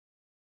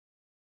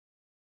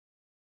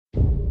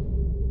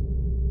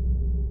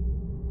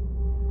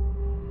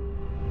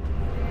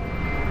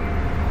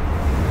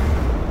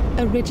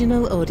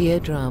Original audio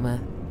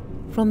drama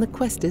from the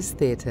Questers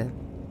Theatre.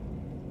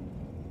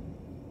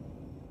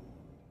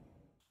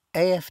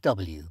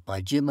 AFW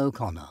by Jim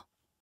O'Connor.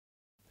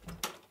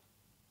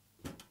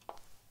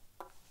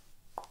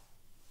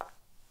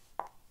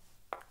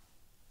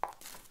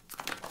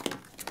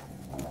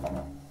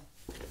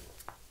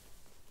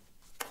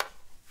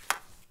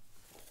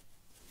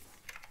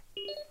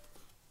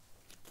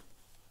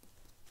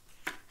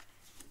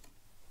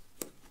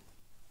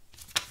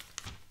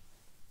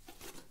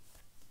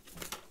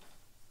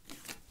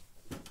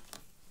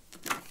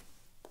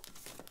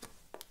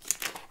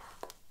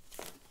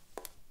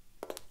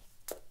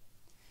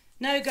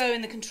 No go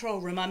in the control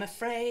room, I'm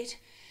afraid.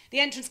 The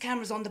entrance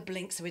camera's on the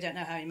blink, so we don't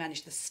know how he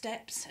managed the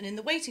steps. And in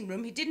the waiting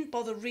room, he didn't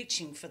bother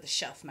reaching for the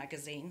shelf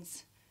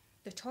magazines.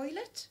 The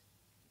toilet?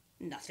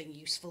 Nothing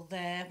useful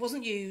there.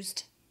 Wasn't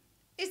used.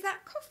 Is that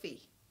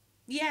coffee?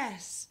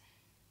 Yes.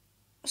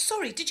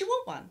 Sorry, did you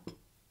want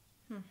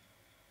one?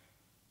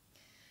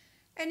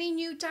 Any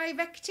new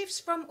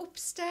directives from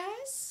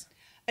upstairs?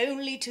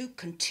 Only to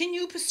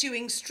continue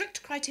pursuing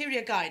strict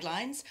criteria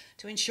guidelines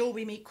to ensure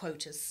we meet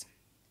quotas.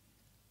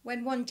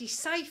 When one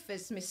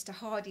deciphers Mr.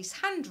 Hardy's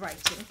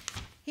handwriting,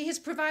 he has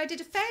provided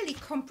a fairly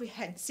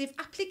comprehensive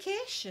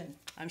application.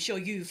 I'm sure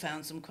you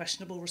found some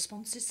questionable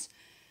responses.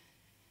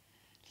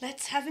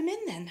 Let's have him in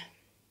then.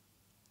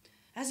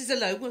 As is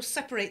alone, we'll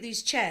separate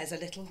these chairs a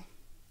little.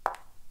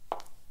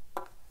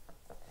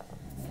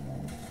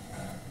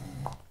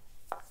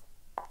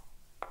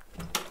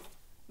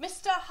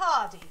 Mr.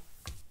 Hardy.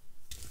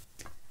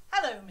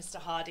 Hello, Mr.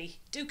 Hardy.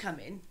 Do come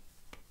in.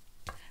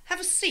 Have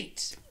a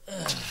seat.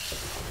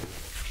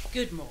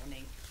 Good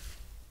morning.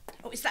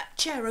 Oh, is that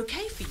chair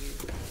okay for you?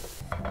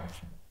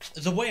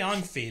 The way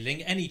I'm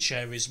feeling, any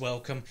chair is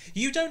welcome.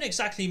 You don't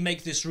exactly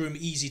make this room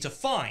easy to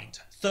find.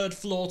 Third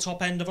floor,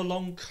 top end of a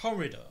long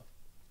corridor.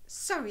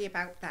 Sorry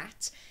about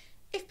that.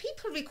 If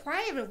people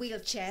require a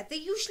wheelchair, they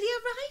usually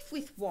arrive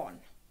with one.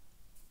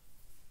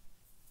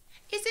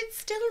 Is it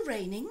still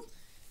raining?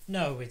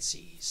 No, it's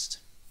eased.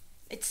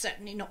 It's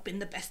certainly not been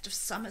the best of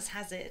summers,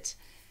 has it?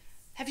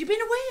 Have you been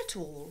away at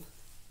all?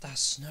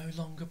 That's no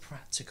longer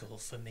practical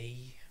for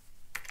me.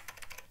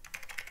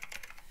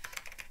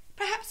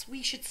 Perhaps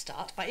we should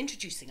start by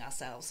introducing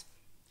ourselves.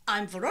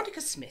 I'm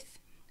Veronica Smith,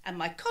 and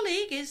my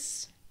colleague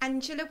is...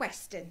 Angela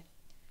Weston.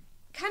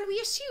 Can we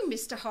assume,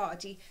 Mr.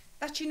 Hardy,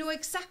 that you know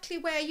exactly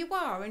where you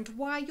are and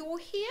why you're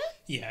here?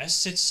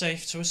 Yes, it's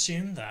safe to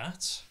assume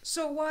that.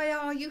 So why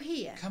are you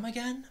here? Come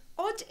again?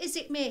 Odd as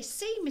it may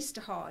seem,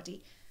 Mr.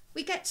 Hardy,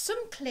 we get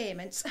some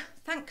claimants,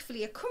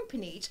 thankfully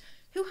accompanied,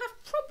 who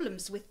have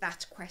problems with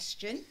that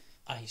question.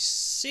 I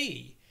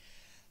see.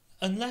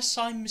 Unless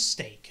I'm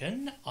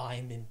mistaken,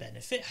 I'm in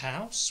Benefit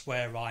House,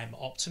 where I'm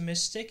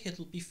optimistic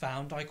it'll be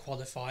found I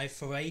qualify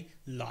for a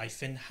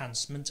life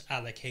enhancement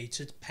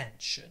allocated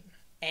pension.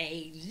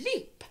 A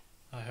leap.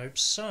 I hope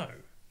so.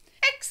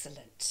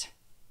 Excellent.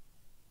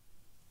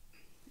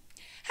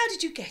 How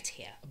did you get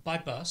here? By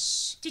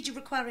bus? Did you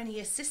require any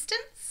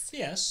assistance?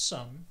 Yes,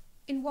 some.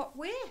 In what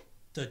way?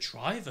 The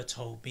driver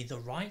told me the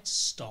right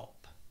stop.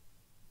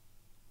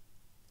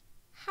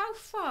 How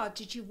far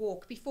did you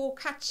walk before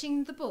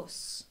catching the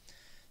bus?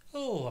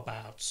 Oh,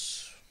 about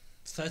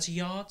 30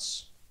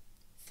 yards.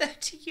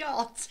 30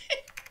 yards.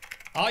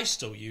 I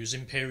still use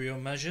imperial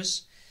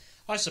measures.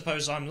 I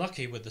suppose I'm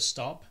lucky with the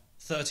stop.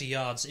 30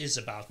 yards is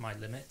about my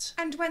limit.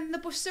 And when the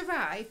bus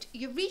arrived,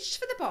 you reached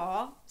for the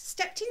bar,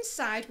 stepped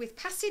inside with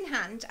pass in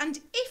hand,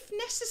 and, if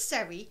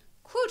necessary,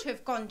 could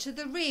have gone to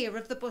the rear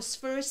of the bus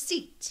for a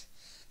seat.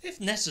 If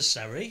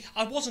necessary,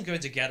 I wasn't going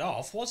to get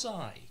off, was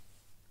I?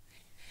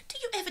 Do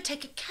you ever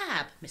take a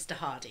cab, Mr.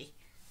 Hardy?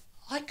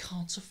 I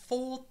can't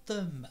afford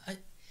them.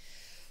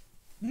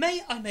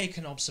 May I make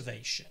an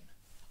observation?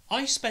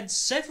 I spent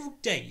several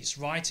days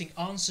writing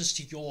answers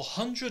to your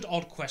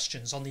 100-odd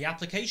questions on the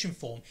application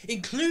form,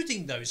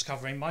 including those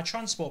covering my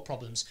transport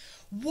problems.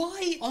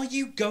 Why are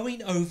you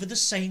going over the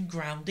same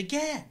ground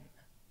again?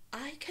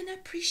 I can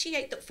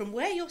appreciate that from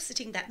where you're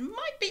sitting that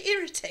might be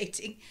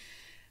irritating,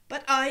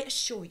 but I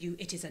assure you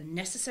it is a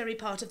necessary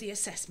part of the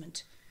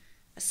assessment.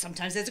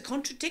 Sometimes there's a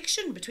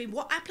contradiction between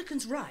what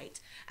applicants write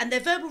and their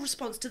verbal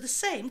response to the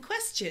same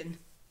question.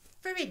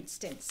 For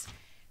instance,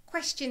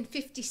 question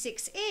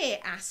 56A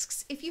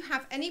asks if you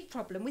have any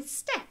problem with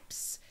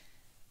steps.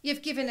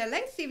 You've given a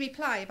lengthy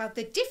reply about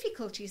the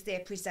difficulties they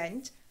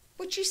present,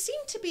 but you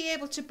seem to be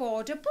able to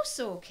board a bus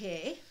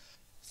okay.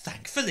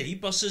 Thankfully,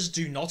 buses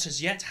do not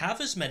as yet have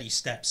as many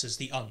steps as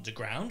the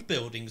underground,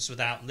 buildings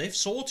without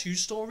lifts or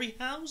two-storey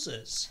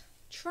houses.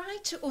 Try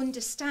to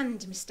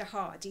understand, Mr.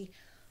 Hardy.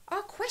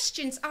 Our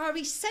questions are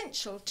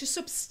essential to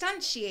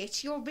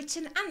substantiate your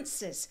written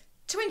answers,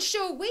 to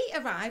ensure we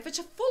arrive at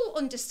a full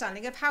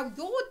understanding of how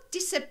your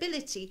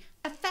disability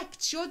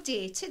affects your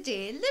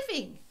day-to-day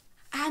living.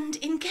 And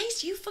in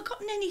case you've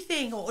forgotten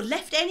anything or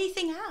left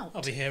anything out.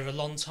 I'll be here a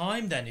long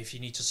time then if you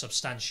need to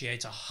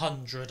substantiate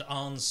 100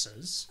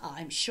 answers.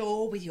 I'm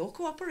sure with your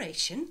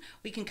cooperation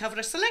we can cover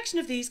a selection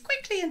of these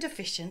quickly and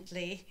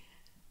efficiently.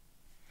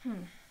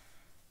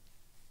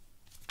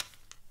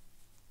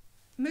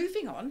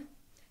 Moving on,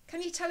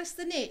 can you tell us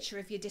the nature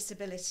of your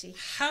disability?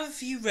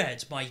 Have you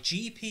read my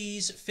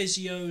GP's,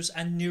 physios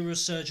and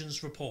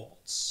neurosurgeons'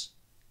 reports?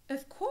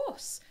 Of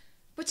course,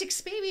 but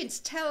experience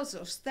tells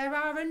us there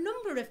are a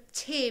number of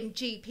tame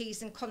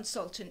GPs and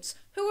consultants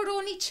who are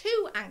only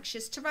too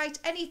anxious to write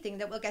anything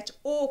that will get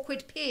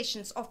awkward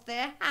patients off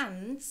their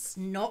hands.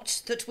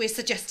 Not that we're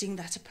suggesting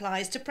that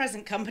applies to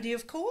present company,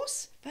 of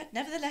course, but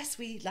nevertheless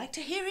we like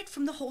to hear it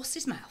from the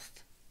horse's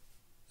mouth.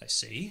 I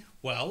see.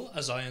 Well,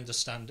 as I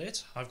understand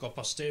it, I've got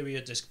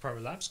posterior disc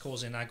prolapse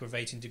causing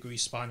aggravating degree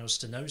spinal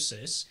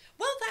stenosis,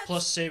 Well, that's...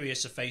 plus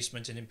serious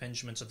effacement and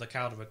impingement of the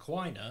cauda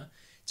equina,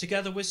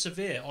 together with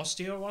severe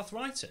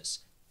osteoarthritis.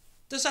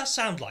 Does that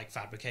sound like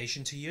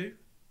fabrication to you?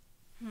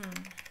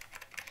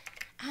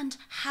 And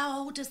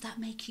how does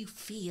that make you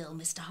feel,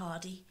 Mr.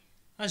 Hardy?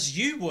 As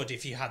you would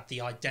if you had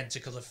the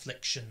identical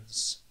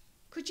afflictions.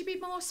 Could you be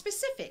more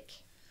specific?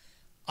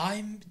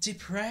 I'm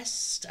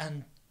depressed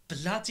and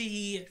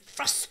bloody...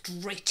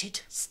 Frustrated.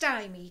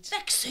 Stymied.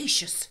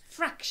 Vexatious.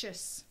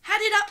 Fractious.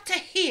 Had it up to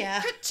here.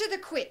 Cut to the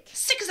quick.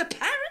 Sick as a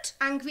parrot.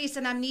 Angry as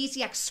an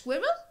amnesiac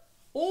squirrel.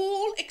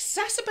 All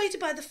exacerbated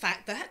by the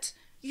fact that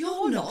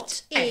you're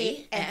not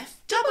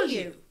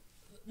AFW.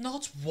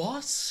 Not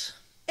what?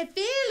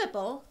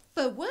 Available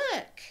for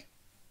work.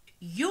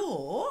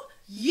 You're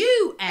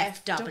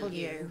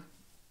UFW.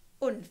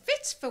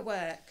 Unfit for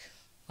work.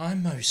 I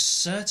most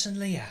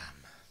certainly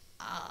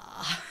am.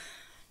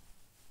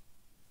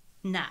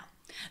 Now,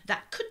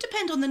 that could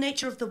depend on the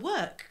nature of the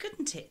work,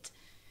 couldn't it?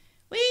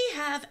 We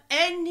have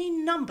any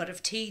number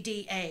of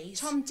TDAs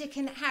Tom, Dick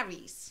and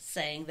Harry's.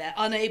 saying they're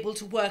unable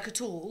to work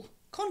at all,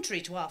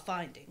 contrary to our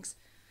findings.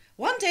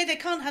 One day they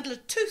can't handle a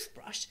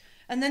toothbrush,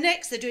 and the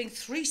next they're doing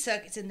 3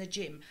 circuits in the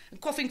gym and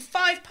quaffing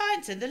 5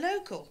 pints in the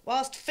local,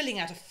 whilst filling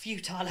out a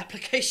futile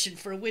application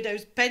for a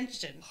widow's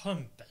pension.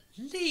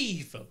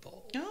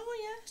 Unbelievable.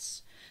 Oh,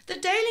 yes. The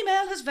Daily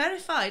Mail has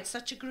verified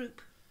such a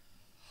group.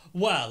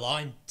 Well,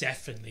 I'm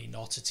definitely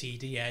not a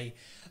TDA.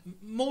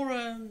 More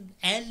an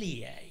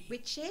LEA.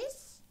 Which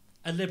is?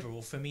 A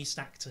liberal from East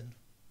Acton.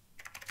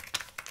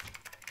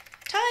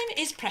 Time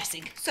is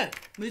pressing, so,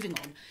 moving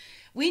on.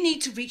 We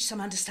need to reach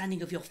some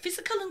understanding of your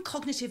physical and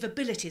cognitive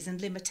abilities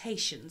and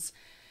limitations.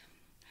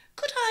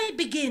 Could I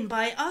begin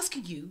by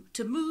asking you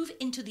to move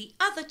into the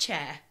other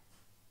chair?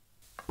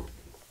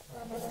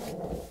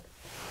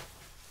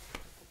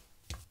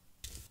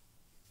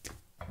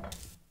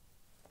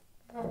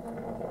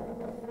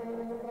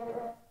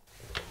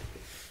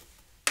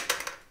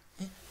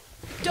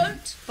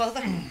 Don't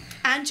bother.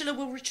 Angela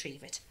will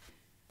retrieve it.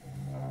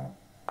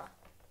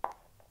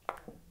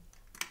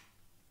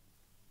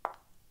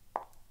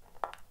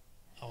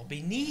 I'll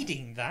be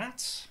needing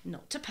that.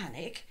 Not to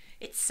panic.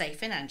 It's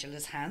safe in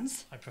Angela's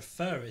hands. I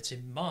prefer it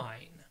in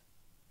mine.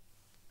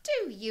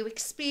 Do you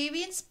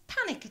experience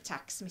panic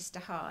attacks,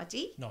 Mr.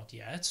 Hardy? Not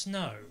yet,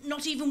 no.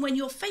 Not even when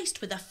you're faced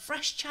with a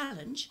fresh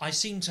challenge. I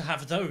seem to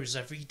have those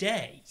every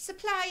day.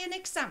 Supply an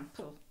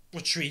example.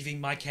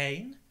 Retrieving my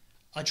cane.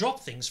 I drop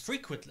things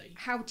frequently.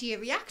 How do you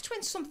react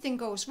when something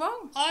goes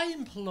wrong? I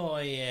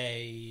employ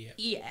a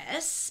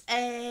Yes,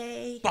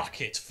 a...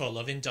 bucket full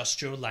of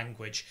industrial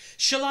language.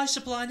 Shall I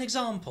supply an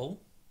example?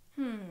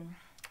 In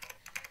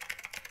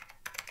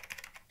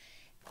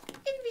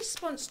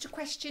response to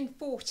question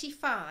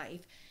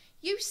 45,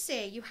 you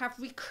say you have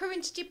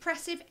recurrent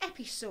depressive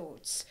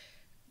episodes.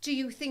 Do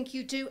you think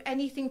you do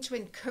anything to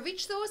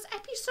encourage those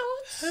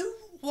episodes? Who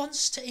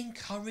wants to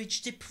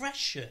encourage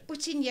depression?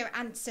 But in your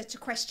answer to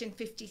question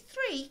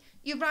 53,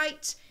 you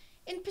write,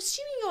 in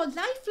pursuing your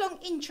lifelong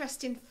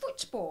interest in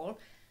football,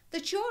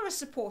 that you're a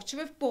supporter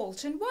of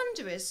Bolton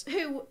Wanderers,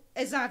 who,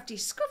 as I've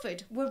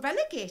discovered, were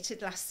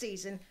relegated last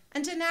season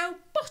and are now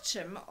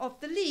bottom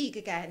of the league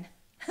again.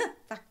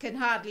 That can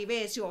hardly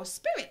raise your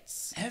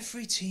spirits.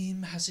 Every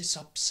team has its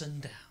ups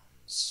and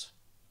downs.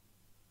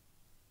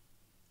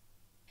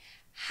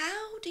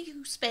 How do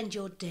you spend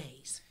your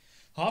days?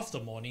 Half the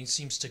morning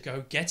seems to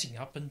go getting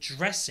up and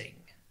dressing.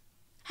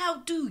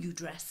 How do you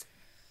dress?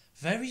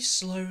 Very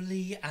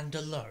slowly and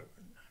alone.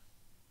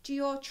 Do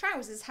your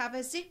trousers have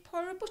a zip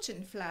or a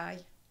button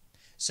fly?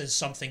 Since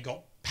something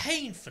got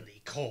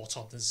painfully caught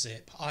on the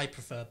zip, I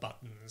prefer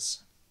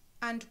buttons.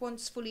 And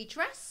once fully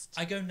dressed?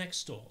 I go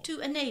next door. To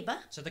a neighbour?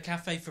 To the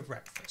cafe for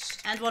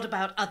breakfast. And what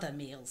about other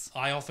meals?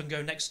 I often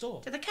go next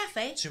door. To the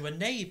cafe? To a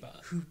neighbour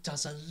who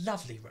does a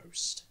lovely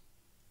roast.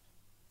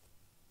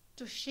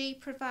 Does she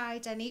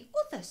provide any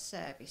other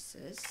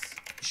services?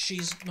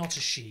 She's not a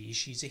she,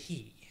 she's a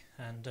he,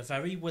 and a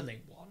very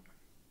willing one.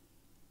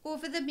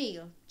 Over the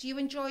meal, do you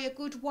enjoy a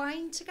good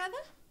wine together?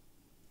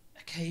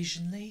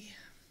 Occasionally.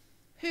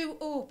 Who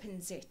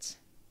opens it?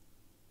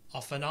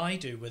 Often I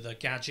do with a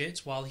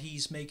gadget while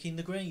he's making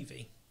the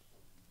gravy.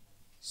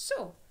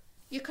 So,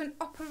 you can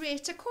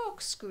operate a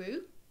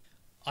corkscrew?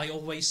 I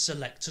always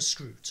select a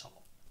screw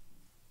top.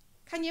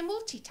 Can you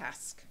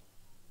multitask?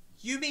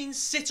 You mean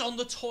sit on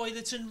the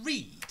toilet and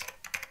read?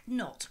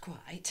 Not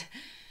quite.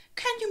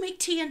 Can you make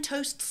tea and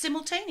toast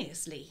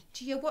simultaneously?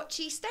 Do you watch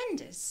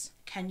EastEnders?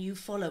 Can you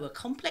follow a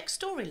complex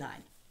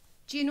storyline?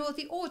 Do you know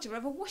the order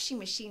of a washing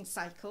machine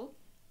cycle?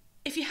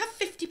 If you have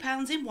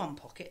 £50 in one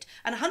pocket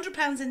and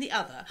 £100 in the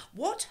other,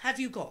 what have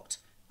you got?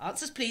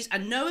 Answers, please,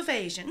 and no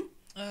evasion.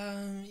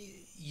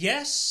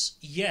 Yes,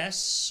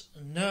 yes,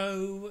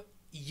 no,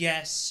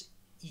 yes,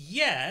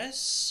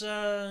 yes,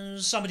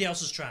 somebody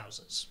else's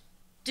trousers.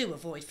 Do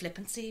avoid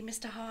flippancy,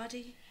 Mr.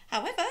 Hardy.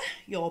 However,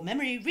 your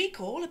memory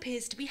recall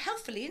appears to be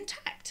healthily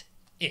intact.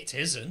 It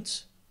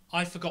isn't.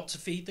 I forgot to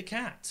feed the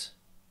cat.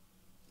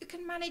 You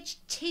can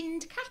manage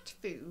tinned cat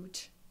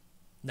food.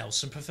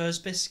 Nelson prefers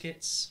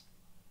biscuits.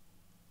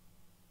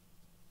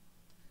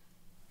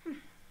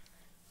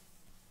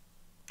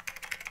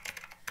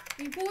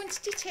 We won't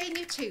detain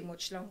you too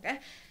much longer.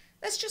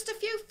 There's just a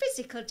few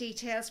physical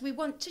details we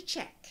want to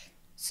check.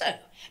 So,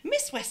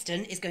 Miss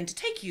Weston is going to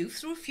take you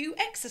through a few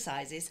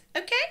exercises,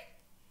 OK?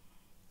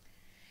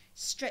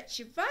 Stretch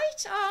your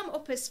right arm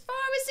up as far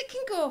as it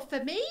can go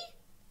for me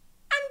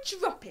and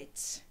drop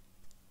it.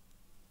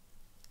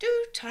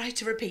 Do try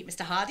to repeat,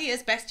 Mr. Hardy,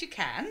 as best you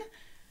can.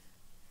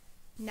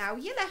 Now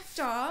your left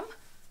arm,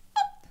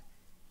 up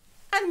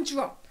and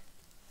drop.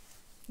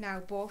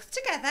 Now both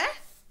together,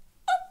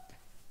 up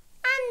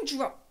and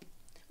drop.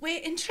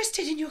 We're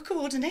interested in your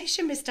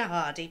coordination, Mr.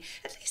 Hardy.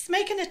 At least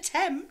make an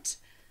attempt.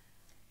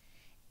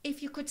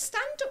 If you could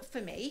stand up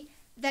for me,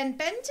 then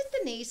bend at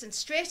the knees and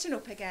straighten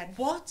up again.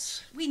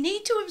 What? We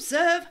need to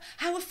observe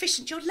how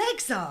efficient your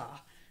legs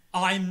are.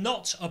 I'm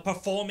not a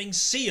performing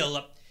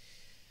seal.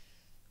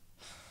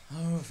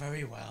 Oh,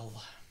 very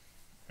well.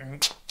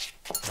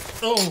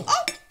 Oh.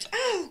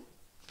 Oh!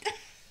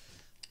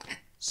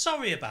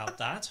 Sorry about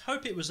that.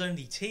 Hope it was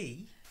only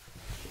tea.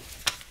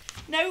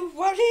 No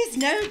worries,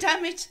 no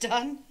damage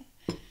done.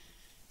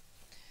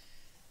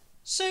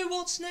 So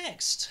what's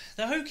next?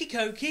 The hokey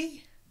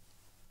cokey?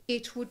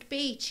 It would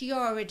be to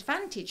your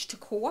advantage to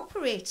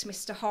cooperate,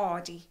 Mr.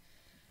 Hardy.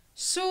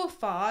 So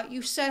far,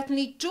 you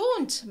certainly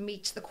don't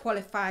meet the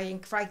qualifying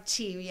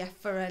criteria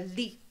for a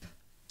leap.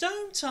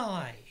 Don't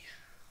I?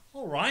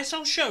 All right,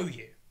 I'll show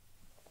you.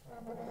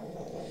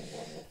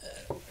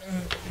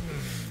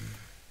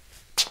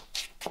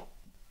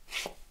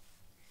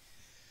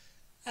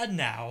 And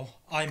now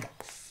I'm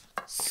off.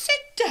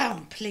 Sit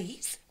down,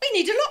 please. We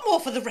need a lot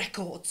more for the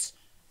records.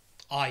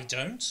 I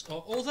don't,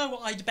 although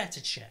I'd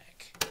better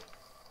check.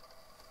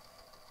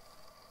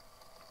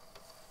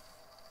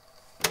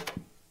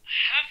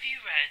 Have you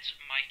read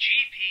my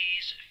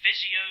GP's,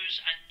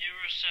 physios and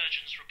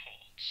neurosurgeons'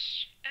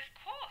 reports? Of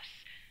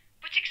course,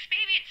 but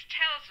experience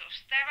tells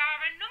us there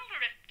are a number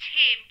of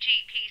tame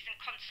GPs and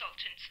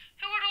consultants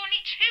who are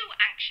only too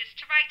anxious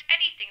to write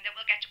anything that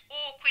will get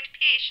awkward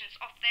patients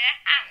off their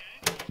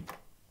hands.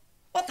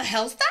 What the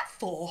hell's that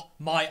for?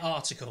 My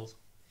article.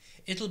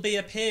 It'll be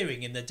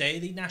appearing in the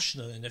Daily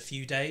National in a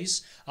few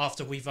days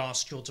after we've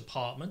asked your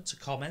department to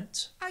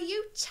comment. Are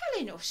you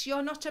telling us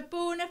you're not a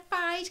bona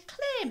fide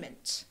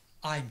claimant?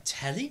 I'm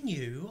telling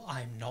you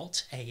I'm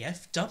not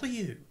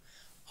AFW.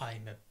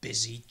 I'm a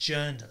busy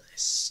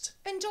journalist.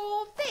 And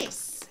all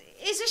this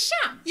is a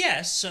sham?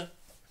 Yes,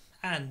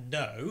 and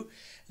no.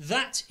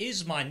 That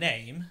is my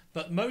name,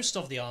 but most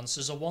of the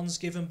answers are ones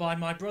given by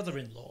my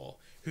brother-in-law,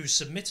 who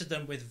submitted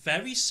them with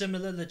very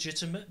similar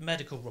legitimate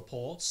medical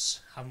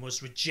reports and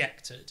was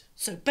rejected.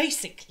 So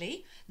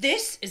basically,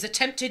 this is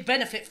attempted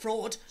benefit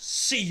fraud.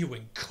 See you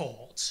in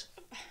court.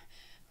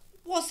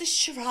 Was this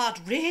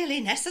charade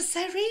really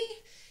necessary?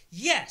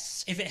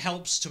 Yes, if it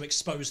helps to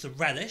expose the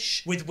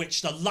relish with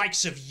which the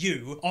likes of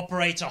you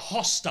operate a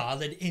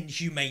hostile and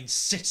inhumane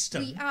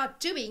system. We are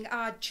doing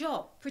our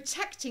job,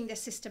 protecting the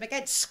system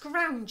against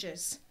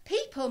scroungers.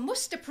 People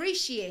must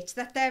appreciate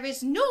that there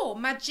is no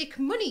magic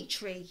money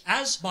tree.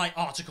 As my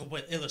article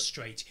will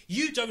illustrate,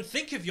 you don't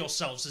think of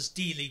yourselves as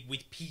dealing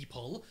with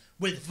people,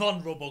 with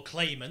vulnerable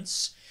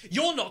claimants.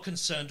 You're not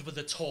concerned with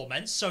the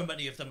torments so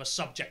many of them are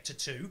subjected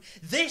to.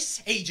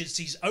 This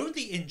agency's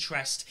only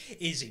interest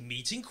is in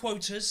meeting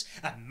quotas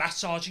and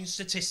massaging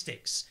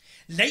statistics,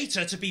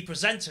 later to be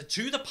presented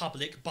to the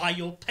public by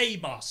your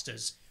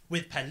paymasters,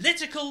 with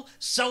political,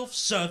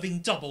 self-serving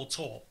double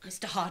talk.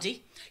 Mr.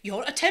 Hardy,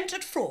 your attempt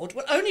at fraud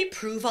will only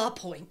prove our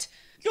point.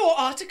 Your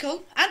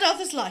article, and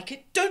others like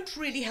it, don't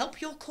really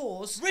help your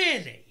cause.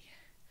 Really?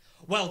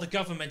 Well, the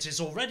government is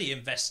already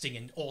investing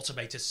in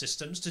automated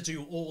systems to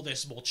do all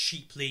this more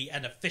cheaply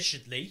and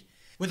efficiently.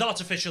 With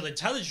artificial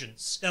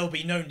intelligence, there'll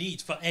be no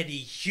need for any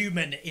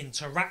human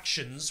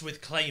interactions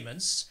with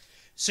claimants,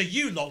 so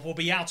you lot will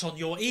be out on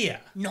your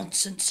ear.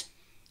 Nonsense.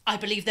 I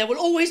believe there will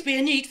always be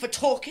a need for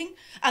talking,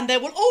 and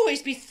there will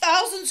always be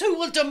thousands who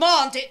will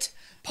demand it.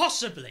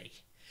 Possibly.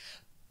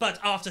 But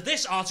after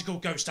this article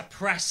goes to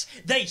press,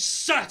 they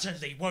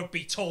certainly won't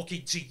be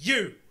talking to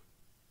you.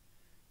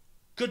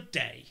 Good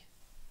day.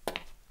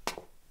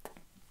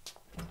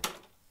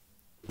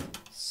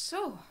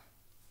 So,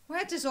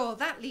 where does all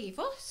that leave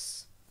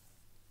us?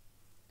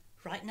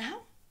 Right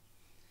now,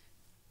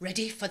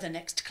 ready for the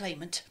next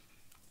claimant.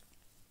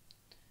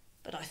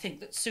 But I think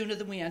that sooner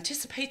than we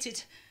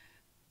anticipated,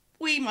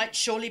 we might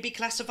surely be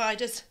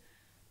classified as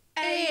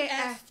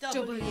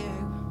AFW.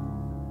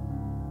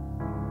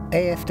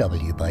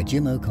 AFW by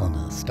Jim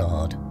O'Connor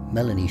starred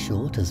Melanie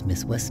Short as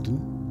Miss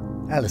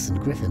Weston, Alison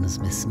Griffin as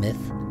Miss Smith,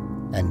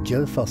 and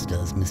Joe Foster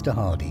as Mr.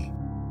 Hardy.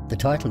 The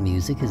title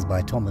music is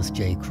by Thomas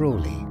J.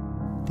 Crawley.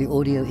 The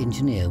audio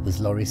engineer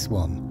was Laurie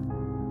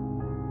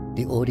Swan.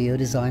 The audio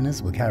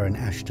designers were Karen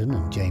Ashton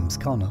and James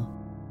Connor.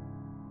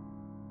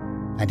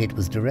 And it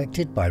was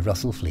directed by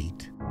Russell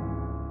Fleet.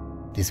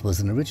 This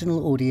was an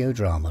original audio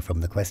drama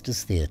from the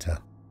Questors Theatre.